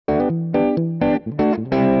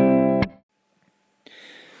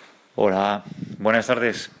Hola, buenas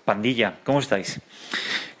tardes, pandilla, ¿cómo estáis?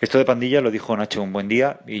 Esto de pandilla lo dijo Nacho un buen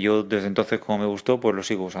día y yo desde entonces, como me gustó, pues lo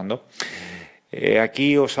sigo usando.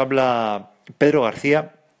 Aquí os habla Pedro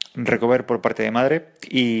García, Recover por parte de madre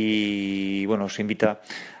y bueno, os invita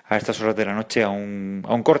a estas horas de la noche a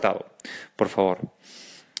un cortado, por favor.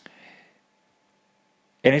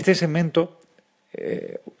 En este segmento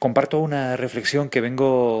comparto una reflexión que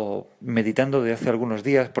vengo meditando desde hace algunos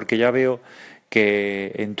días porque ya veo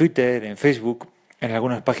que en Twitter, en Facebook, en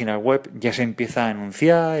algunas páginas web ya se empieza a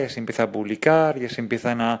anunciar, ya se empieza a publicar, ya se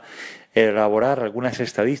empiezan a elaborar algunas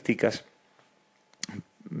estadísticas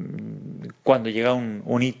cuando llega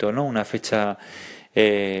un hito, ¿no? Una fecha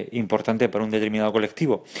importante para un determinado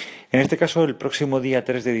colectivo. En este caso, el próximo día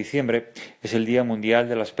 3 de diciembre es el Día Mundial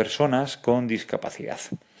de las Personas con Discapacidad.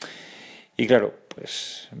 Y claro,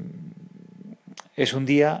 pues es un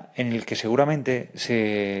día en el que seguramente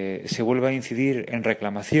se vuelva a incidir en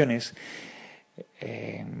reclamaciones,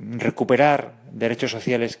 en recuperar derechos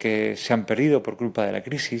sociales que se han perdido por culpa de la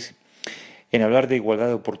crisis, en hablar de igualdad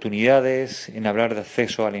de oportunidades, en hablar de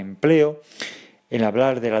acceso al empleo, en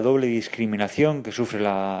hablar de la doble discriminación que sufre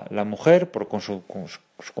la mujer con su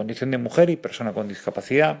condición de mujer y persona con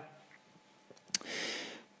discapacidad,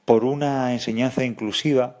 por una enseñanza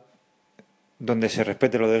inclusiva donde se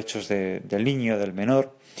respete los derechos del niño, del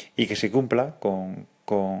menor, y que se cumpla con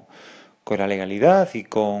la legalidad y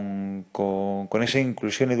con esa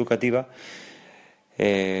inclusión educativa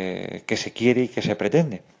que se quiere y que se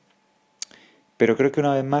pretende. Pero creo que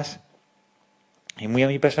una vez más, y muy a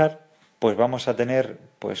mi pesar, pues vamos a tener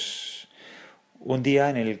pues un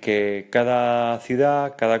día en el que cada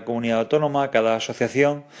ciudad, cada comunidad autónoma, cada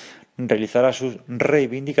asociación realizará sus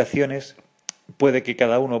reivindicaciones, puede que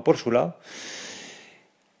cada uno por su lado,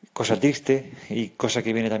 cosa triste y cosa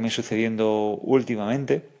que viene también sucediendo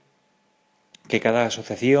últimamente, que cada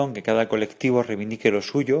asociación, que cada colectivo reivindique lo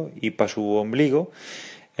suyo y para su ombligo,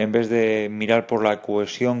 en vez de mirar por la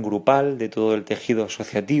cohesión grupal de todo el tejido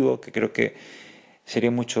asociativo, que creo que sería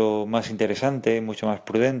mucho más interesante, mucho más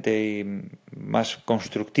prudente y más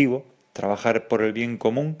constructivo trabajar por el bien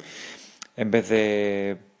común en vez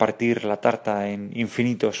de partir la tarta en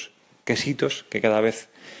infinitos quesitos que cada vez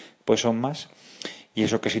pues son más, y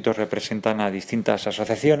esos quesitos representan a distintas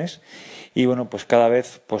asociaciones y bueno, pues cada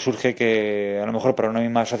vez pues surge que a lo mejor para una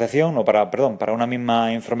misma asociación o para una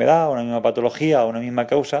misma enfermedad, una misma patología o una misma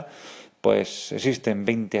causa, pues existen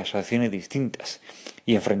 20 asociaciones distintas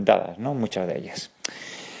y enfrentadas, ¿no? Muchas de ellas.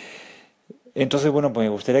 Entonces, bueno, pues me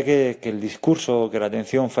gustaría que el discurso, que la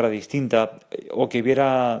atención fuera distinta o que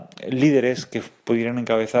hubiera líderes que pudieran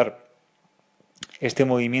encabezar este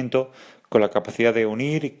movimiento con la capacidad de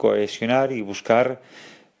unir y cohesionar y buscar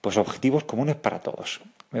pues objetivos comunes para todos.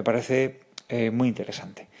 Me parece muy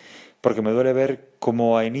interesante, porque me duele ver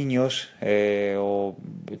cómo hay niños o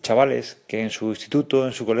chavales que en su instituto,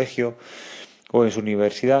 en su colegio o en su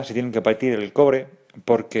universidad se tienen que partir el cobre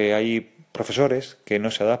porque hay profesores que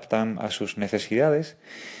no se adaptan a sus necesidades,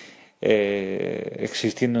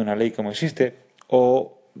 existiendo una ley como existe,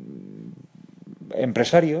 o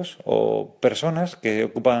empresarios o personas que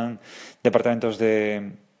ocupan departamentos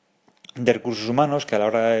de recursos humanos que a la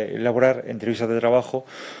hora de elaborar entrevistas de trabajo,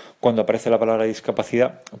 cuando aparece la palabra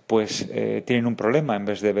discapacidad, pues tienen un problema en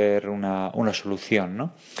vez de ver una solución,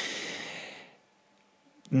 ¿no?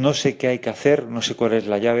 No sé qué hay que hacer, no sé cuál es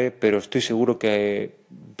la llave, pero estoy seguro que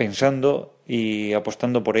pensando y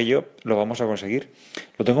apostando por ello lo vamos a conseguir.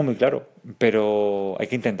 Lo tengo muy claro, pero hay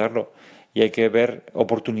que intentarlo y hay que ver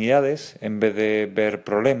oportunidades en vez de ver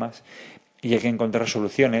problemas y hay que encontrar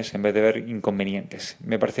soluciones en vez de ver inconvenientes.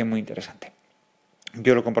 Me parece muy interesante.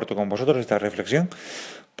 Yo lo comparto con vosotros esta reflexión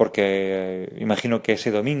porque imagino que ese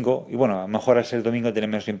domingo, y bueno, a lo mejor ese domingo tiene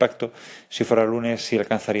menos impacto, si fuera lunes sí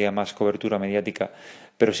alcanzaría más cobertura mediática,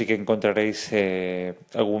 pero sí que encontraréis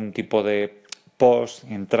algún tipo de post,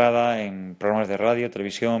 entrada en programas de radio,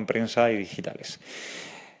 televisión, prensa y digitales.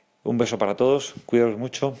 Un beso para todos, cuidaos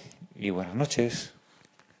mucho y buenas noches.